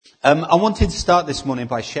I wanted to start this morning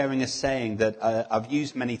by sharing a saying that I've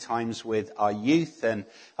used many times with our youth, and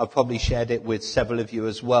I've probably shared it with several of you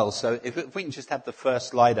as well. So if we can just have the first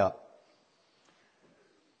slide up.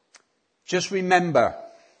 Just remember,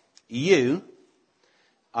 you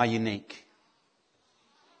are unique.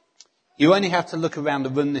 You only have to look around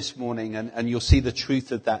the room this morning and you'll see the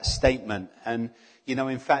truth of that statement. And, you know,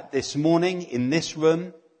 in fact, this morning in this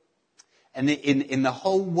room and in the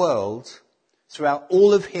whole world, throughout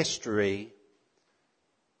all of history,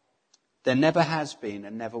 there never has been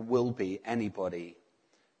and never will be anybody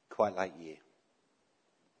quite like you.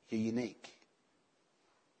 You're unique.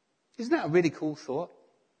 Isn't that a really cool thought?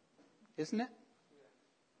 Isn't it?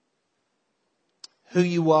 Who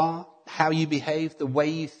you are, how you behave, the way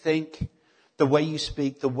you think, the way you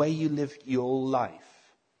speak, the way you live your life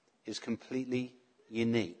is completely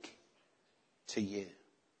unique to you.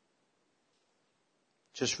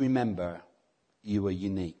 Just remember, you are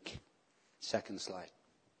unique. Second slide.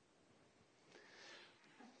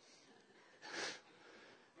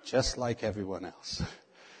 Just like everyone else.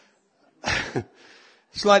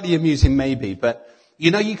 Slightly amusing maybe, but you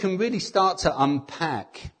know, you can really start to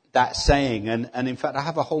unpack that saying, and in fact I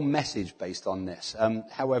have a whole message based on this.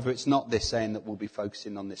 However, it's not this saying that we'll be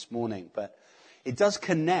focusing on this morning, but it does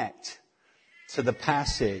connect to the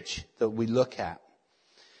passage that we look at.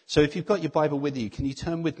 So if you've got your Bible with you, can you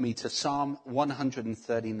turn with me to Psalm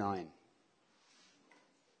 139?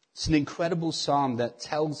 It's an incredible psalm that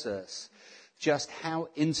tells us just how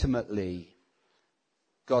intimately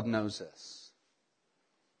God knows us.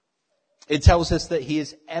 It tells us that he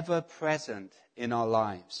is ever present in our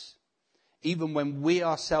lives, even when we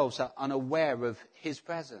ourselves are unaware of his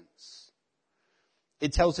presence.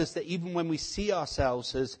 It tells us that even when we see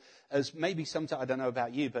ourselves as maybe sometimes, I don't know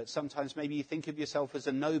about you, but sometimes maybe you think of yourself as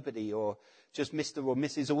a nobody or just Mr. or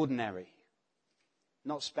Mrs. Ordinary.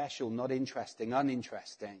 Not special, not interesting,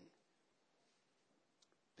 uninteresting.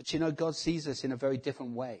 But you know, God sees us in a very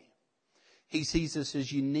different way. He sees us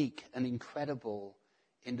as unique and incredible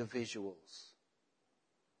individuals.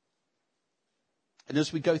 And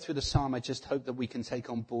as we go through the psalm, I just hope that we can take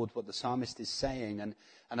on board what the psalmist is saying and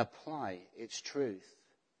apply its truth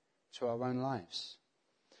to our own lives.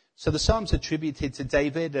 So the psalm's attributed to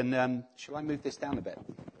David, and shall I move this down a bit?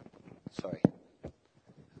 Sorry.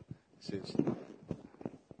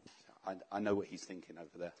 I know what he's thinking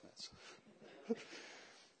over there.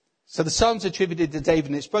 So the psalm's attributed to David,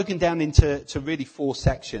 and it's broken down into really 4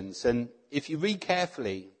 sections. And if you read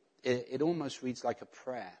carefully, it almost reads like a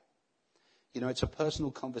prayer. You know, it's a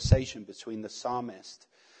personal conversation between the psalmist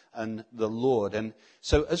and the Lord. And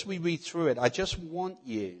so as we read through it, I just want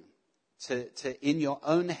you to in your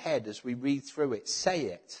own head, as we read through it, say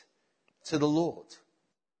it to the Lord.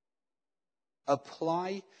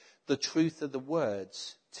 Apply the truth of the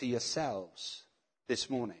words to yourselves this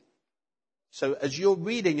morning. So as you're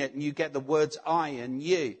reading it and you get the words I and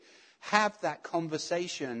you, have that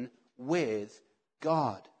conversation with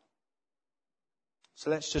God.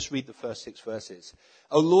 So let's just read the first 6 verses.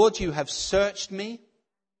 O Lord, you have searched me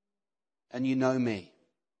and you know me.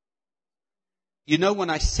 You know when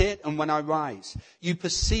I sit and when I rise. You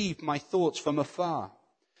perceive my thoughts from afar.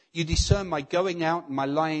 You discern my going out and my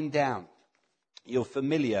lying down. You're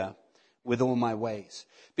familiar with all my ways.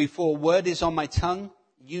 Before a word is on my tongue,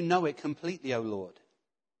 you know it completely, O Lord.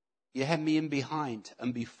 You hem me in behind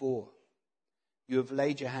and before. You have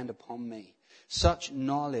laid your hand upon me. Such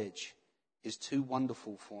knowledge is too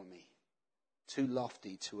wonderful for me, too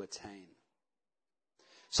lofty to attain.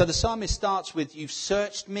 So the psalmist starts with, you've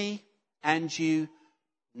searched me and you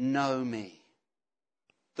know me.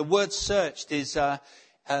 The word searched is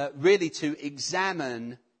really to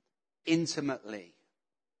examine intimately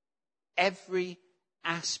every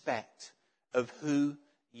aspect of who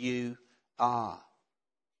you are.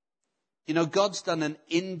 You know, God's done an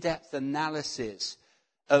in-depth analysis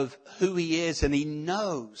of who he is, and he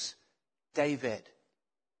knows David.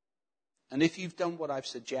 And if you've done what I've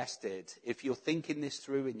suggested, if you're thinking this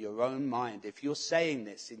through in your own mind, if you're saying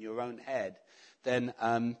this in your own head, then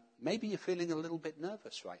maybe you're feeling a little bit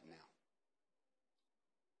nervous right now.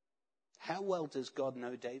 How well does God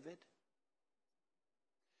know David?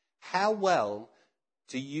 How well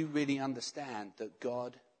do you really understand that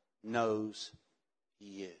God knows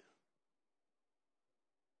you?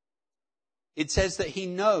 It says that he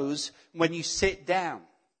knows when you sit down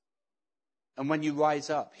and when you rise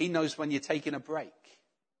up. He knows when you're taking a break.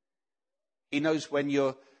 He knows when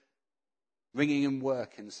you're ringing in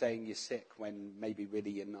work and saying you're sick when maybe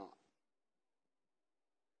really you're not.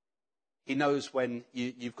 He knows when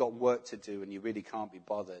you've got work to do and you really can't be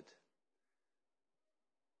bothered.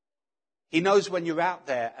 He knows when you're out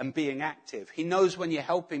there and being active. He knows when you're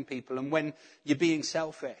helping people and when you're being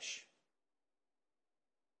selfish.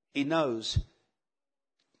 He knows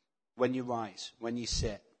when you rise, when you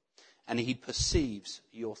sit, and he perceives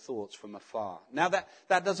your thoughts from afar. Now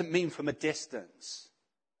that doesn't mean from a distance.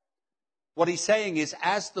 What he's saying is,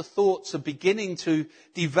 as the thoughts are beginning to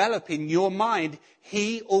develop in your mind,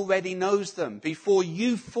 he already knows them. Before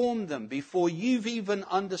you formed them, before you've even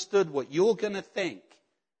understood what you're going to think,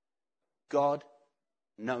 God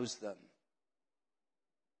knows them.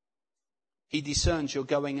 He discerns you're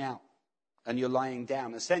going out and you're lying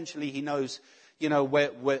down. Essentially, he knows,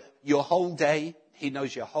 where your whole day. He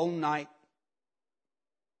knows your whole night.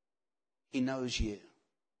 He knows you.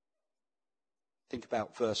 Think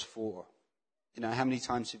about verse 4. How many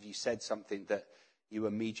times have you said something that you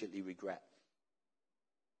immediately regret?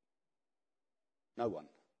 No one.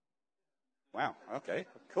 Wow, okay,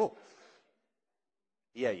 cool.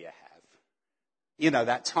 Yeah, you have.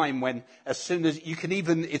 That time when as soon as you can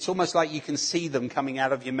even, it's almost like you can see them coming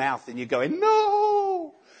out of your mouth and you're going,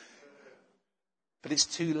 no! But it's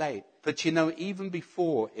too late. But even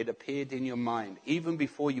before it appeared in your mind, even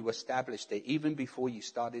before you established it, even before you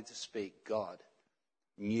started to speak, God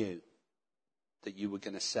knew that you were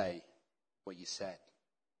going to say what you said.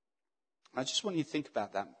 I just want you to think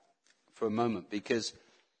about that for a moment, because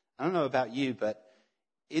I don't know about you, but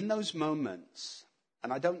in those moments,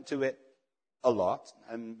 and I don't do it a lot,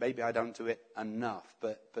 and maybe I don't do it enough,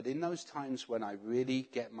 but in those times when I really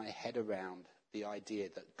get my head around the idea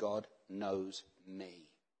that God knows me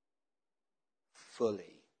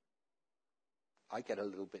fully, I get a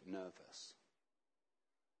little bit nervous.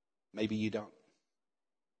 Maybe you don't.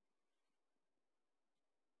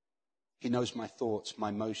 He knows my thoughts,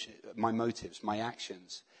 my motives, my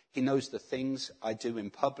actions. He knows the things I do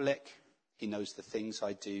in public. He knows the things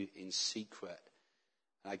I do in secret.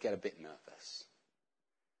 And I get a bit nervous.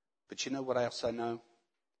 But you know what else I know?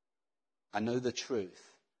 I know the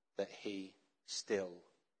truth that he still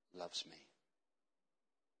loves me.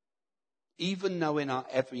 Even knowing our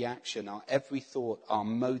every action, our every thought, our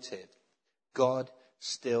motive, God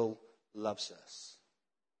still loves us.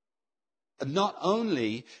 And not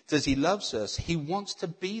only does he love us, he wants to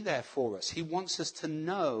be there for us. He wants us to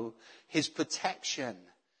know his protection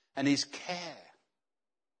and his care.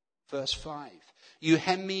 Verse 5, you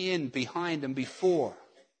hem me in behind and before.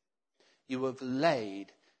 You have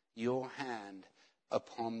laid your hand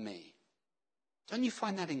upon me. Don't you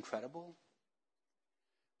find that incredible?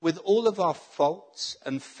 With all of our faults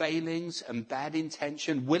and failings and bad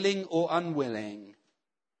intention, willing or unwilling,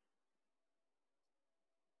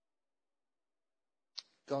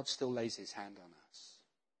 God still lays his hand on us.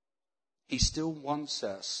 He still wants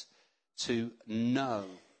us to know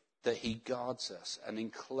that he guards us and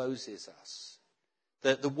encloses us.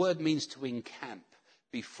 The word means to encamp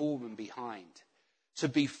before and behind, to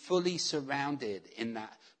be fully surrounded in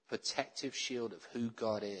that protective shield of who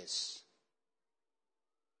God is.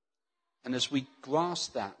 And as we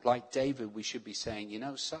grasp that, like David, we should be saying,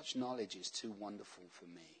 such knowledge is too wonderful for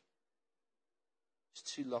me.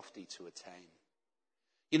 It's too lofty to attain.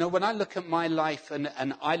 When I look at my life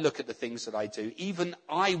and I look at the things that I do, even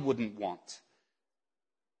I wouldn't want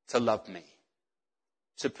to love me,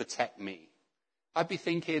 to protect me. I'd be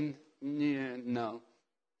thinking, no.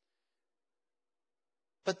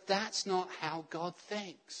 But that's not how God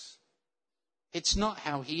thinks. It's not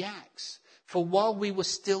how he acts. For while we were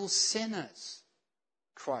still sinners,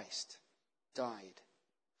 Christ died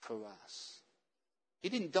for us. He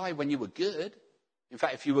didn't die when you were good. In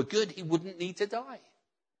fact, if you were good, he wouldn't need to die.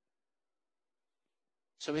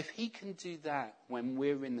 So if he can do that when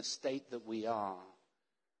we're in the state that we are,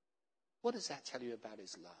 what does that tell you about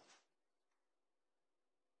his love?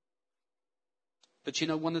 But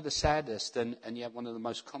one of the saddest and yet one of the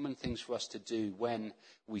most common things for us to do when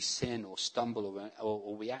we sin or stumble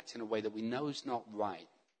or we act in a way that we know is not right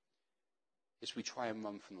is we try and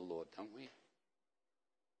run from the Lord, don't we?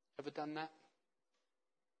 Ever done that?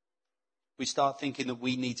 We start thinking that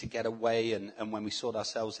we need to get away and when we sort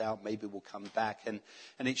ourselves out, maybe we'll come back. And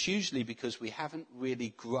it's usually because we haven't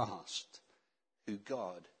really grasped who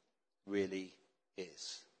God really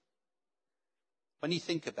is. When you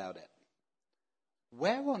think about it,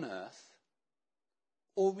 where on earth,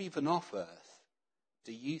 or even off earth,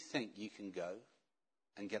 do you think you can go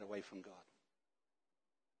and get away from God?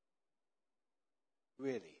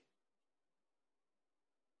 Really?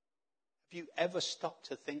 Have you ever stopped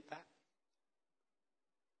to think that?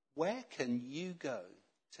 Where can you go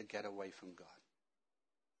to get away from God?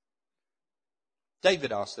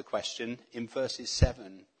 David asked the question in verses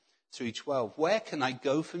 7 through 12. Where can I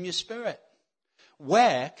go from your spirit?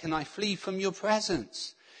 where can I flee from your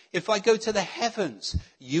presence? If I go to the heavens,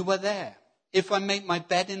 you are there. If I make my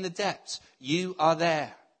bed in the depths, you are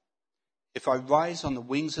there. If I rise on the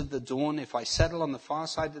wings of the dawn, if I settle on the far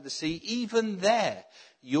side of the sea, even there,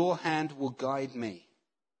 your hand will guide me.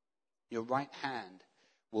 Your right hand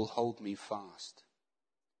will hold me fast.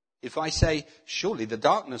 If I say, surely the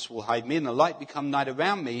darkness will hide me and the light become night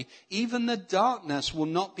around me, even the darkness will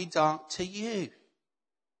not be dark to you.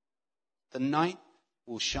 The night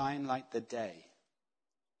will shine like the day,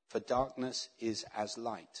 for darkness is as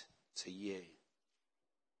light to you.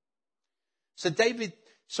 So David,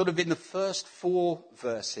 sort of in the first 4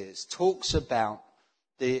 verses, talks about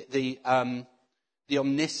the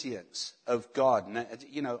omniscience of God. And,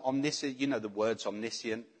 omniscient, the words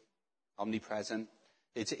omniscient, omnipresent.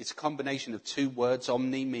 It's a combination of 2 words,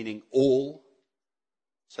 omni meaning all.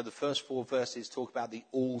 So the first 4 verses talk about the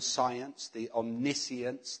all science, the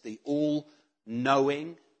omniscience, the all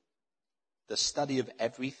knowing, the study of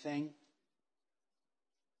everything.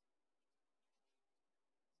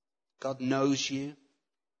 God knows you.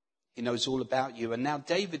 He knows all about you. And now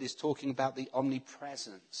David is talking about the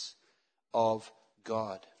omnipresence of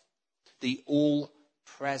God. The all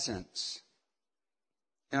presence.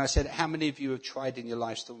 And I said, how many of you have tried in your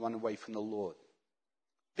lives to run away from the Lord?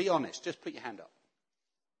 Be honest. Just put your hand up.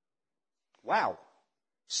 Wow.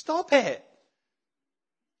 Stop it.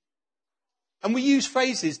 And we use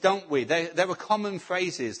phrases, don't we? There are common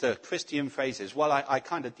phrases, the Christian phrases. Well, I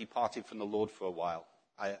kind of departed from the Lord for a while.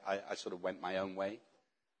 I sort of went my own way.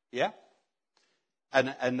 Yeah?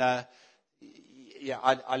 And I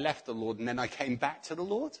left the Lord and then I came back to the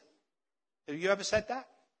Lord. Have you ever said that?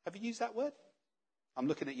 Have you used that word? I'm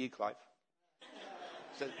looking at you, Clive.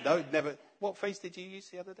 So, no, never. What phrase did you use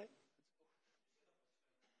the other day?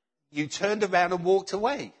 You turned around and walked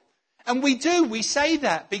away. And we do. We say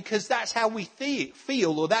that because that's how we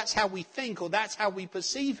feel, or that's how we think, or that's how we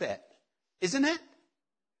perceive it. Isn't it?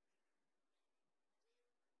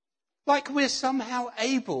 Like we're somehow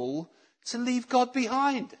able to leave God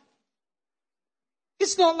behind.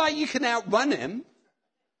 It's not like you can outrun him.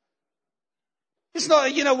 It's not,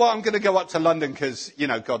 I'm going to go up to London because,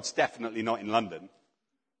 God's definitely not in London.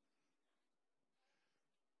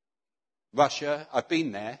 Russia, I've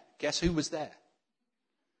been there. Guess who was there?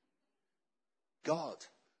 God.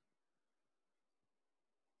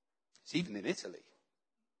 It's even in Italy.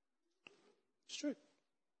 It's true.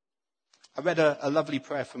 I read a lovely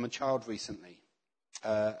prayer from a child recently.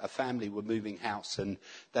 A family were moving house and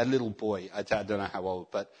their little boy, I don't know how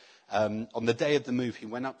old, but on the day of the move, he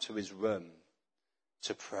went up to his room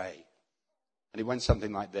to pray. And he went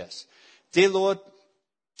something like this. Dear Lord,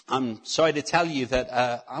 I'm sorry to tell you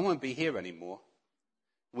that I won't be here anymore.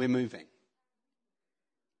 We're moving.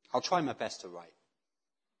 I'll try my best to write.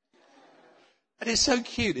 And it's so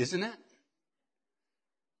cute, isn't it?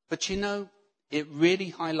 But it really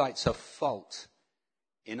highlights a fault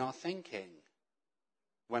in our thinking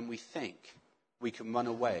when we think we can run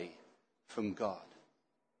away from God.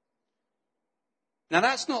 Now,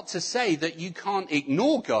 that's not to say that you can't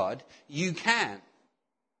ignore God. You can.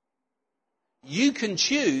 You can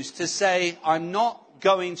choose to say, I'm not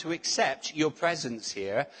going to accept your presence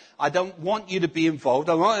here. I don't want you to be involved.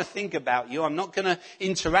 I want to think about you. I'm not going to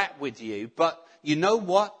interact with you. But you know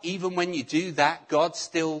what? Even when you do that, God's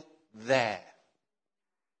still there.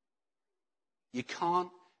 You can't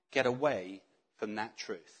get away from that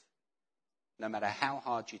truth, no matter how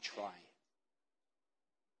hard you try.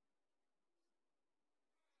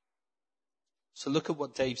 So look at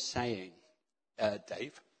what Dave's saying.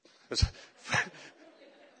 Dave? It's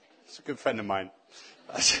a good friend of mine.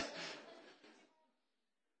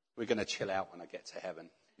 We're going to chill out when I get to heaven,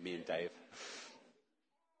 me and Dave.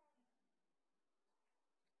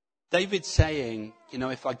 David's saying,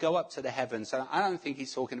 if I go up to the heavens, I don't think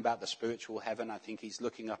he's talking about the spiritual heaven. I think he's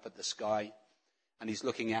looking up at the sky and he's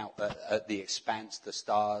looking out at the expanse, the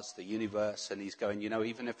stars, the universe. And he's going,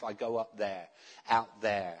 even if I go up there, out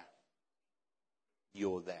there,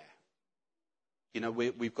 you're there.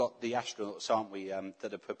 We've got the astronauts, aren't we,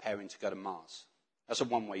 that are preparing to go to Mars. That's a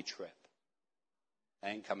one-way trip. They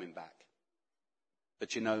ain't coming back.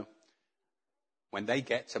 But when they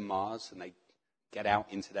get to Mars and they get out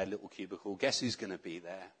into their little cubicle, guess who's going to be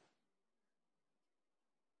there?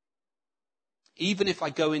 Even if I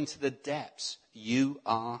go into the depths, you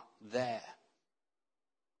are there.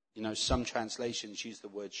 Some translations use the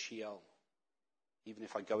word Sheol. Even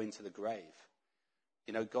if I go into the grave.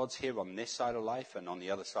 God's here on this side of life and on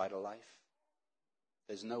the other side of life.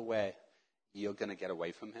 There's nowhere you're going to get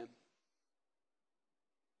away from him.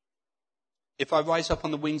 If I rise up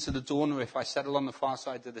on the wings of the dawn, or if I settle on the far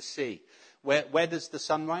side of the sea, where does the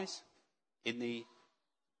sun rise? In the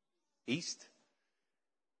east.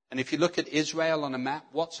 And if you look at Israel on a map,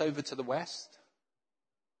 what's over to the west?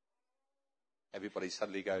 Everybody's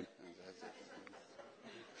suddenly going,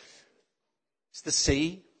 it's the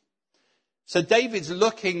sea. So David's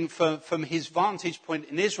looking from his vantage point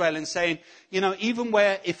in Israel and saying, even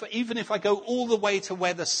if I go all the way to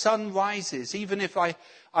where the sun rises, even if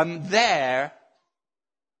I'm there,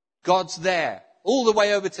 God's there. All the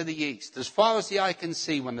way over to the east. As far as the eye can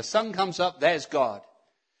see, when the sun comes up, there's God.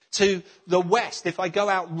 To the west, if I go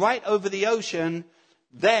out right over the ocean,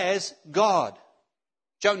 there's God.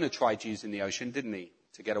 Jonah tried using the ocean, didn't he?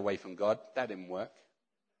 To get away from God. That didn't work.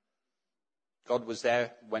 God was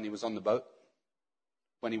there when he was on the boat.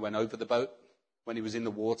 When he went over the boat, when he was in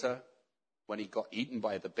the water, when he got eaten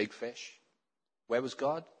by the big fish. Where was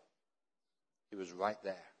God? He was right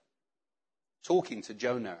there. Talking to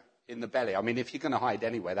Jonah in the belly. I mean, if you're going to hide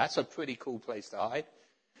anywhere, that's a pretty cool place to hide.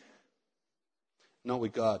 Not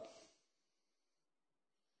with God.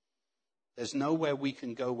 There's nowhere we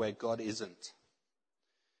can go where God isn't.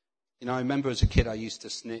 I remember as a kid I used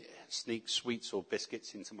to sneak sweets or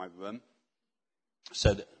biscuits into my room.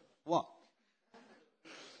 So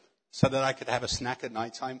that I could have a snack at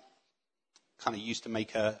night time. Kind of used to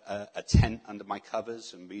make a tent under my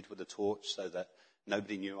covers and read with a torch so that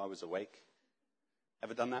nobody knew I was awake.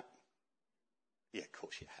 Ever done that? Yeah, of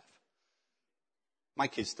course you have. My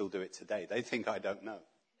kids still do it today. They think I don't know.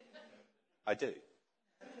 I do.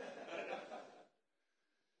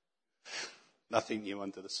 Nothing new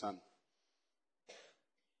under the sun.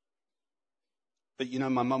 But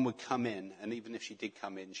my mum would come in, and even if she did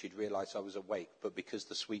come in, she'd realise I was awake. But because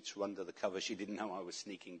the sweets were under the cover, she didn't know I was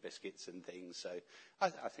sneaking biscuits and things. So I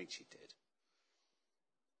think she did.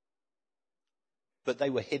 But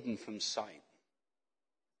they were hidden from sight.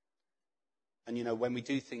 And when we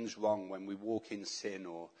do things wrong, when we walk in sin,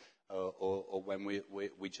 or when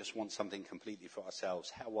we just want something completely for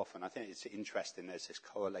ourselves, how often? I think it's interesting. There's this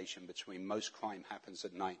correlation between most crime happens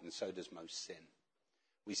at night, and so does most sin.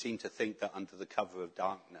 We seem to think that under the cover of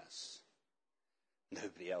darkness,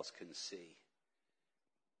 nobody else can see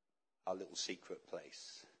our little secret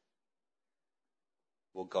place.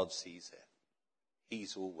 Well, God sees it.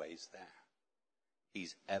 He's always there.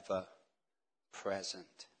 He's ever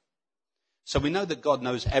present. So we know that God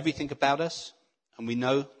knows everything about us, and we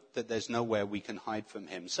know that there's nowhere we can hide from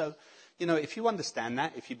him. So, if you understand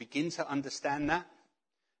that, if you begin to understand that,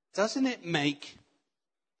 doesn't it make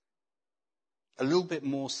a little bit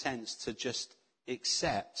more sense to just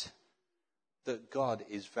accept that God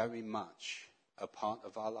is very much a part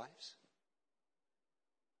of our lives?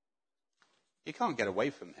 You can't get away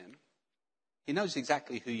from him. He knows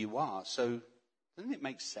exactly who you are. So doesn't it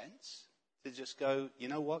make sense to just go, you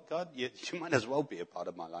know what, God, you might as well be a part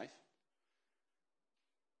of my life.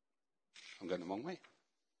 I'm going the wrong way.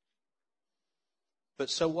 But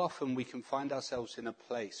so often we can find ourselves in a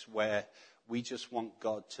place where we just want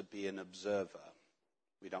God to be an observer.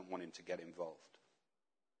 We don't want him to get involved.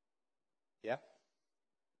 Yeah?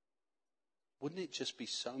 Wouldn't it just be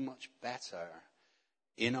so much better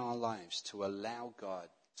in our lives to allow God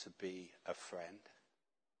to be a friend,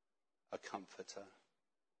 a comforter,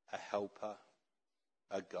 a helper,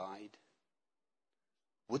 a guide?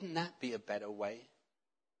 Wouldn't that be a better way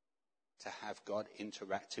to have God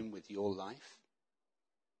interacting with your life?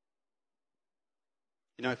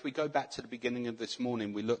 If we go back to the beginning of this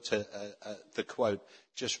morning, we looked at the quote,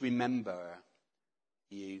 just remember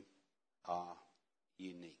you are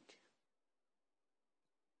unique.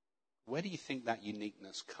 Where do you think that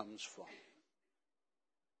uniqueness comes from?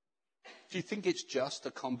 Do you think it's just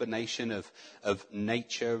a combination of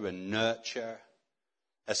nature and nurture,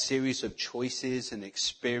 a series of choices and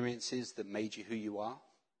experiences that made you who you are?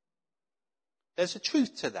 There's a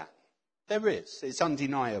truth to that. There is. It's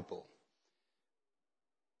undeniable.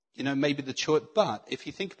 Maybe the choice, but if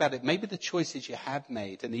you think about it, maybe the choices you have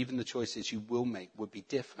made and even the choices you will make would be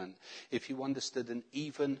different if you understood an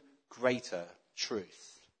even greater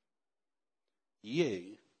truth.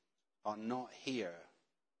 You are not here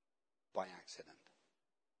by accident.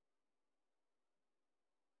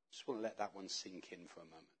 Just want to let that one sink in for a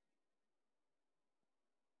moment.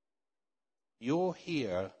 You're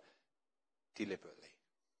here deliberately.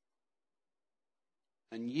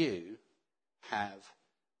 And you have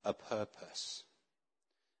a purpose.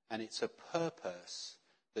 And it's a purpose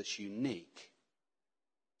that's unique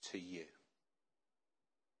to you.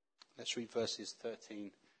 Let's read verses 13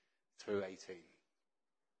 through 18.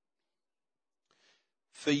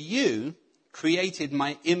 For you created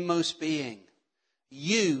my inmost being.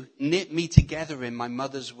 You knit me together in my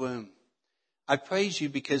mother's womb. I praise you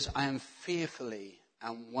because I am fearfully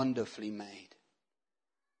and wonderfully made.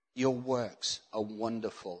 Your works are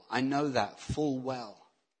wonderful. I know that full well.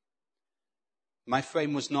 My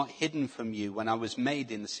frame was not hidden from you when I was made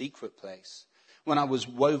in the secret place, when I was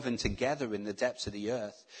woven together in the depths of the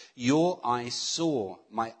earth. Your eyes saw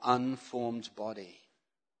my unformed body.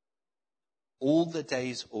 All the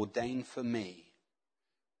days ordained for me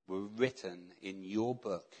were written in your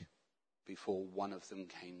book before one of them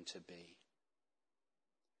came to be.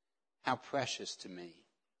 How precious to me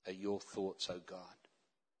are your thoughts, O God.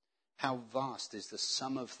 How vast is the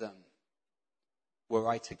sum of them. Were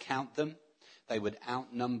I to count them, they would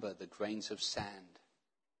outnumber the grains of sand.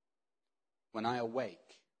 When I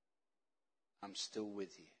awake, I'm still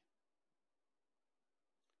with you.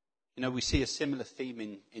 You know, we see a similar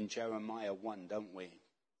theme in Jeremiah 1, don't we?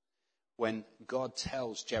 When God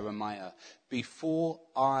tells Jeremiah, before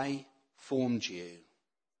I formed you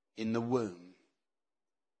in the womb,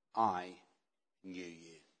 I knew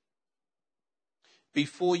you.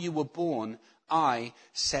 Before you were born, I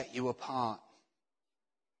set you apart.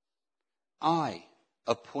 I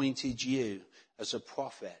appointed you as a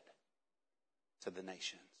prophet to the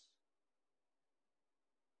nations.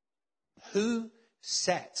 Who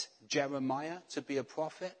set Jeremiah to be a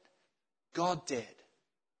prophet? God did.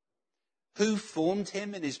 Who formed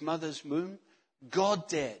him in his mother's womb? God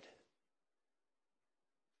did.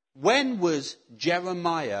 When was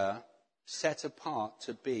Jeremiah set apart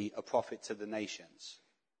to be a prophet to the nations?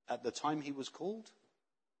 At the time he was called?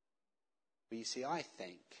 But you see, I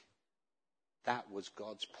think that was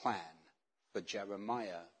God's plan for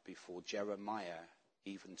Jeremiah before Jeremiah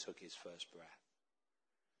even took his first breath.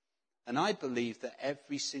 And I believe that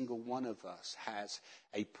every single one of us has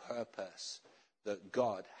a purpose that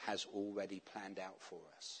God has already planned out for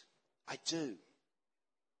us. I do.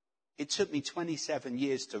 It took me 27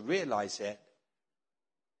 years to realize it.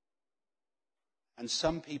 And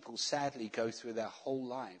some people sadly go through their whole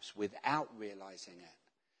lives without realizing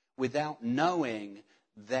it, without knowing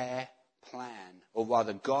their plan, or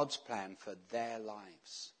rather God's plan for their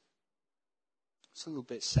lives. It's a little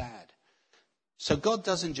bit sad. So God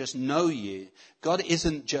doesn't just know you. God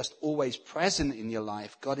isn't just always present in your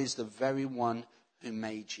life. God is the very one who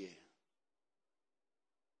made you.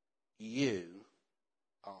 You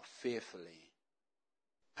are fearfully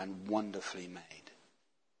and wonderfully made.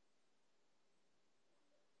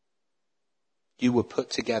 You were put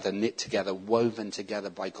together, knit together, woven together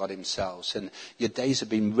by God himself. And your days have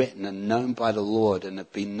been written and known by the Lord and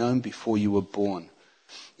have been known before you were born.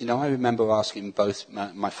 You know, I remember asking both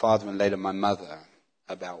my father and later my mother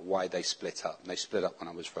about why they split up. They split up when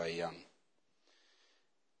I was very young.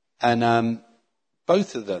 And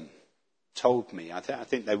both of them told me, I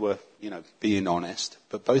think they were, being honest,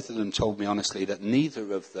 but both of them told me honestly that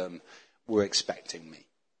neither of them were expecting me.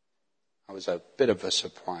 I was a bit of a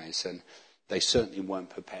surprise, and they certainly weren't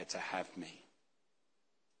prepared to have me.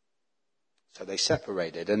 So they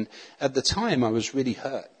separated. And at the time, I was really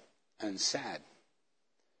hurt and sad.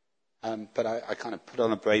 But I kind of put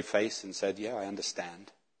on a brave face and said, yeah, I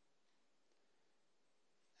understand.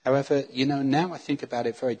 However, now I think about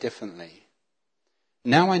it very differently.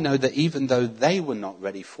 Now I know that even though they were not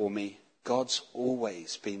ready for me, God's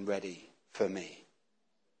always been ready for me.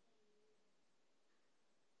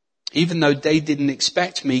 Even though they didn't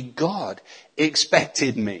expect me, God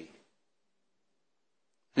expected me.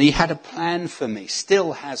 And he had a plan for me,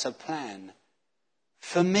 still has a plan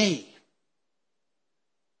for me.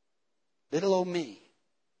 Little old me.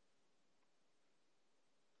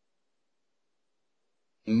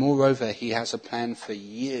 And moreover, he has a plan for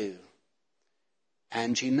you.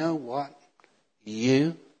 And you know what?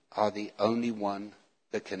 You are the only one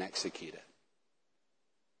that can execute it.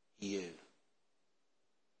 You.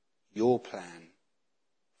 Your plan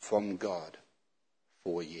from God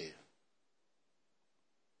for you.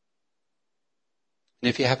 And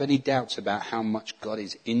if you have any doubts about how much God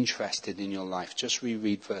is interested in your life, just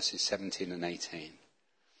reread verses 17 and 18.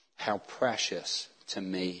 How precious to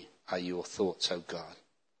me are your thoughts, O God.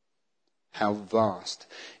 How vast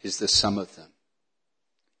is the sum of them.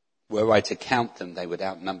 Were I to count them, they would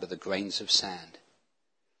outnumber the grains of sand.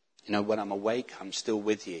 When I'm awake, I'm still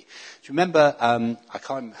with you. Do you remember, I'm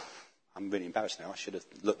really embarrassed now. I should have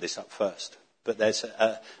looked this up first. But there's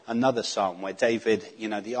another psalm where David,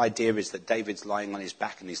 the idea is that David's lying on his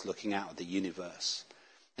back and he's looking out at the universe.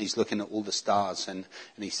 And he's looking at all the stars and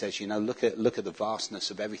he says, look at the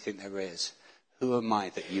vastness of everything there is. Who am I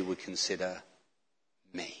that you would consider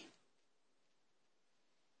me?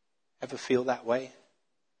 Ever feel that way?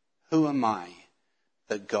 Who am I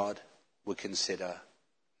that God would consider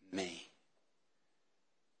me.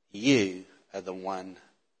 You are the one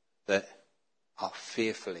that are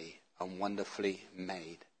fearfully and wonderfully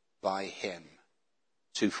made by him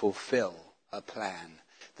to fulfill a plan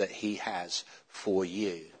that he has for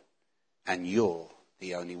you. And you're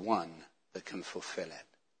the only one that can fulfill it.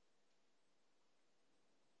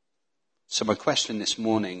 So my question this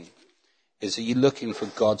morning is, are you looking for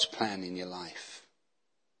God's plan in your life?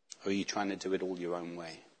 Or are you trying to do it all your own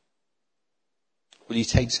way? Will you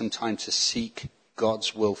take some time to seek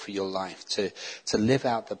God's will for your life, to live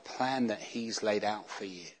out the plan that he's laid out for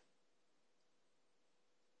you?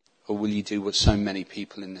 Or will you do what so many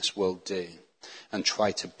people in this world do and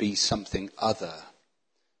try to be something other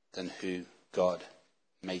than who God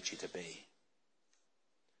made you to be?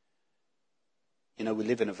 You know, we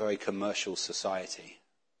live in a very commercial society.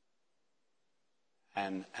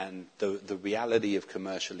 And the reality of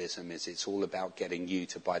commercialism is it's all about getting you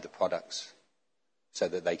to buy the products so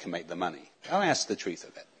that they can make the money. Oh, that's the truth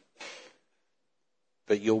of it.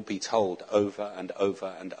 But you'll be told over and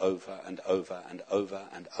over and over and over and over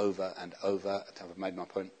and over and over, I've made my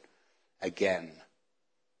point again,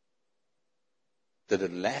 that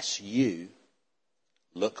unless you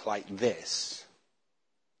look like this,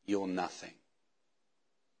 you're nothing.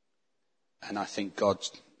 And I think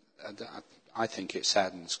it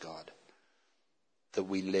saddens God that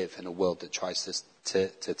we live in a world that tries to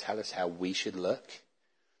tell us how we should look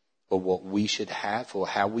or what we should have or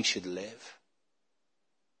how we should live.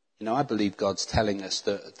 You know, I believe God's telling us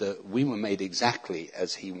that we were made exactly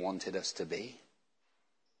as he wanted us to be.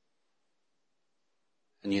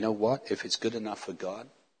 And you know what? If it's good enough for God,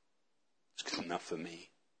 it's good enough for me.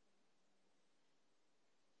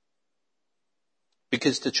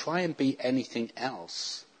 Because to try and be anything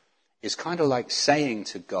else is kind of like saying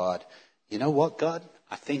to God, you know what, God?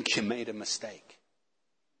 I think you made a mistake.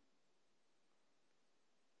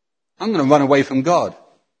 I'm going to run away from God.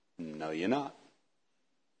 No, you're not.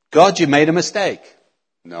 God, you made a mistake.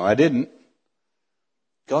 No, I didn't.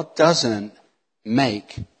 God doesn't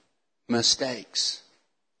make mistakes.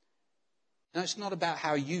 No, it's not about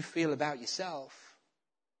how you feel about yourself.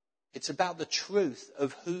 It's about the truth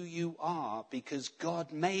of who you are because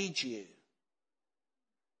God made you.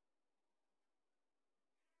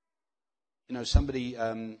 You know, somebody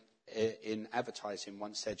in advertising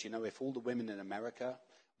once said, you know, if all the women in America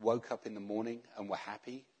woke up in the morning and were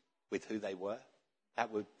happy with who they were,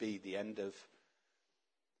 that would be the end of,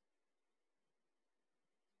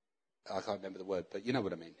 I can't remember the word, but you know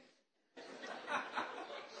what I mean.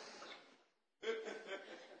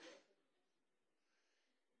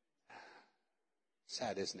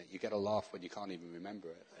 Sad, isn't it? You get a laugh when you can't even remember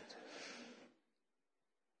it.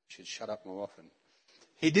 You should shut up more often.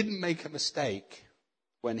 He didn't make a mistake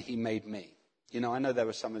when he made me. You know, I know there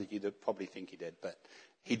were some of you that probably think he did, but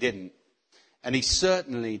he didn't. And he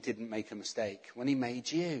certainly didn't make a mistake when he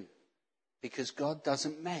made you. Because God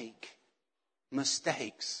doesn't make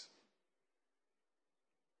mistakes.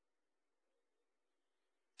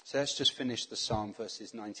 So let's just finish the psalm,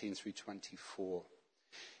 verses 19 through 24.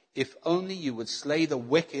 If only you would slay the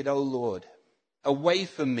wicked, O Lord. Away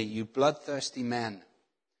from me, you bloodthirsty men.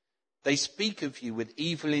 They speak of you with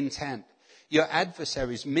evil intent. Your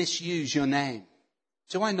adversaries misuse your name.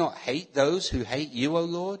 Do I not hate those who hate you, O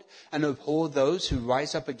Lord, and abhor those who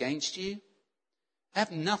rise up against you? I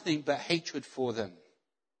have nothing but hatred for them.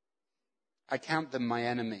 I count them my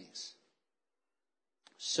enemies.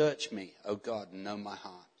 Search me, O God, and know my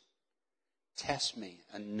heart. Test me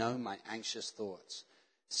and know my anxious thoughts.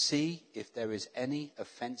 See if there is any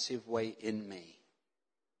offensive way in me,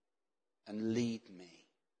 and lead me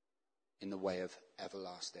in the way of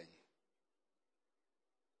everlasting.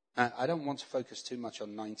 I don't want to focus too much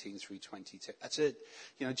on 19 through 22. That's it.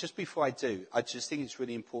 You know, just before I do, I just think it's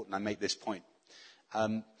really important I make this point.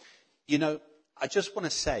 You know, I just want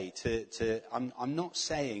to say I'm not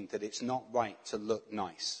saying that it's not right to look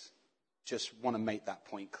nice. Just want to make that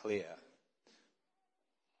point clear.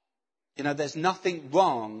 You know, there's nothing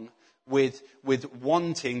wrong with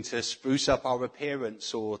wanting to spruce up our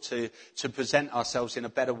appearance or to present ourselves in a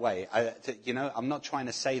better way. I'm not trying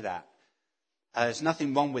to say that. There's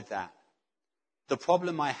nothing wrong with that. The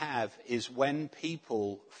problem I have is when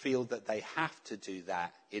people feel that they have to do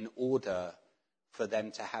that in order for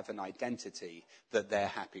them to have an identity that they're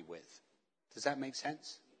happy with. Does that make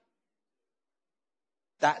sense?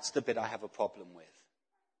 That's the bit I have a problem with.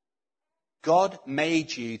 God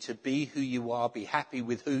made you to be who you are, be happy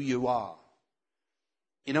with who you are.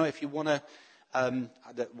 You know, if you want to, I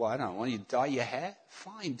don't know, want you to dye your hair?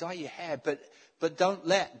 Fine, dye your hair, but don't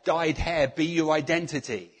let dyed hair be your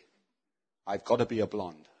identity. I've got to be a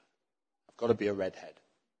blonde. got to be a redhead.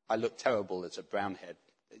 I look terrible as a brownhead.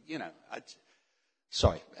 You know,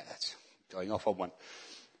 sorry, that's going off on one.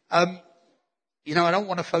 You know, I don't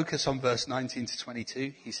want to focus on verse 19 to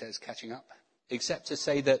 22, he says, catching up, except to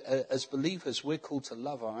say that as believers, we're called to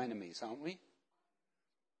love our enemies, aren't we?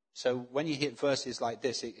 So when you hit verses like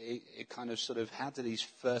this, it kind of sort of, how do these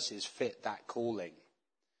verses fit that calling?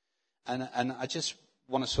 And I just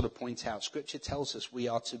want to sort of point out, Scripture tells us we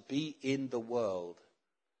are to be in the world,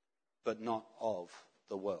 but not of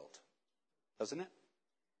the world. Doesn't it?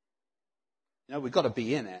 You know, we've got to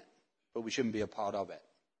be in it, but we shouldn't be a part of it.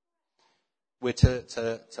 We're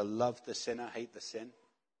to love the sinner, hate the sin.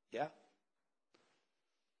 Yeah?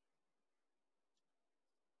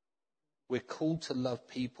 We're called to love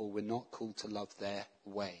people. We're not called to love their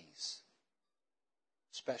ways.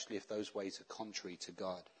 Especially if those ways are contrary to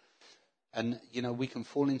God. And, you know, we can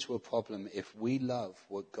fall into a problem if we love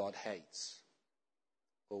what God hates.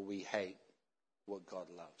 Or we hate what God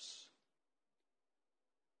loves.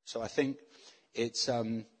 So I think it's,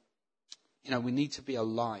 you know, we need to be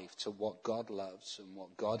alive to what God loves and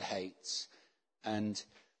what God hates. And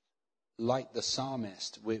like the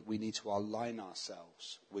psalmist, we need to align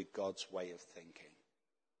ourselves with God's way of thinking.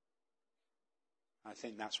 I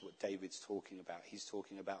think that's what David's talking about. He's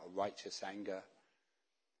talking about a righteous anger.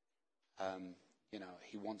 You know,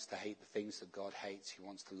 he wants to hate the things that God hates. He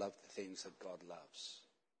wants to love the things that God loves.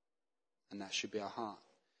 And that should be our heart.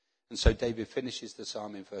 And so David finishes the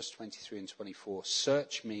psalm in verse 23 and 24.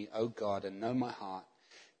 Search me, O God, and know my heart.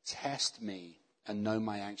 Test me and know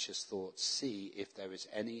my anxious thoughts. See if there is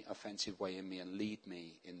any offensive way in me and lead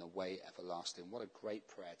me in the way everlasting. What a great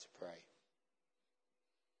prayer to pray.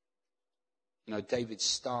 You know, David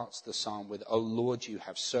starts the psalm with, O Lord, you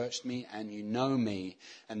have searched me and you know me.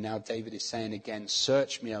 And now David is saying again,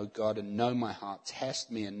 search me, O God, and know my heart.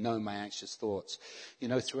 Test me and know my anxious thoughts. You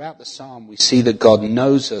know, throughout the psalm, we see that God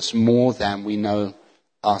knows us more than we know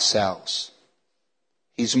ourselves.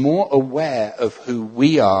 He's more aware of who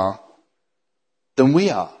we are than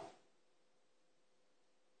we are.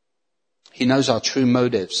 He knows our true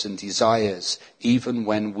motives and desires, even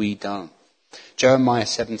when we don't. Jeremiah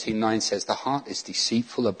 17:9 says, the heart is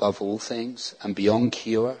deceitful above all things and beyond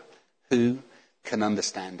cure. Who can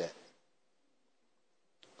understand it?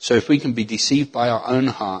 So if we can be deceived by our own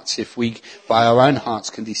hearts, if we by our own hearts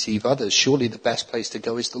can deceive others, surely the best place to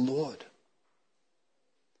go is the Lord.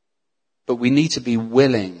 But we need to be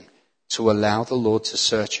willing to allow the Lord to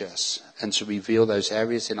search us and to reveal those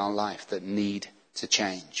areas in our life that need to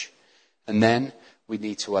change. And then we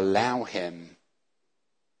need to allow him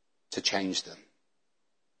to change them.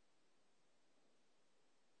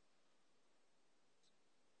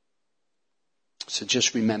 So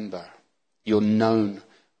just remember, you're known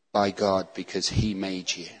by God because he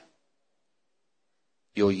made you.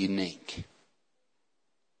 You're unique.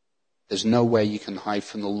 There's no way you can hide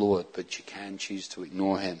from the Lord, but you can choose to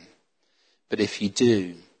ignore him. But if you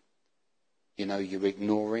do, you know, you're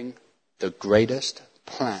ignoring the greatest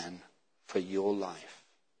plan for your life.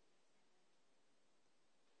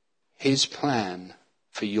 His plan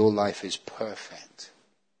for your life is perfect.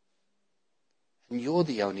 And you're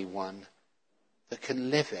the only one that can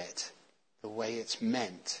live it the way it's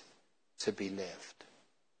meant to be lived.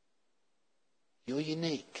 You're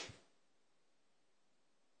unique.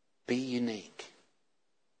 Be unique.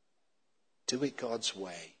 Do it God's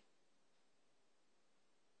way.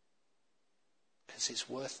 Because it's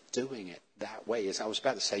worth doing it that way. As I was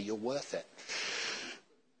about to say, you're worth it.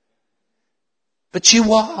 But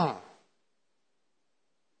you are.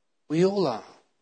 We all are.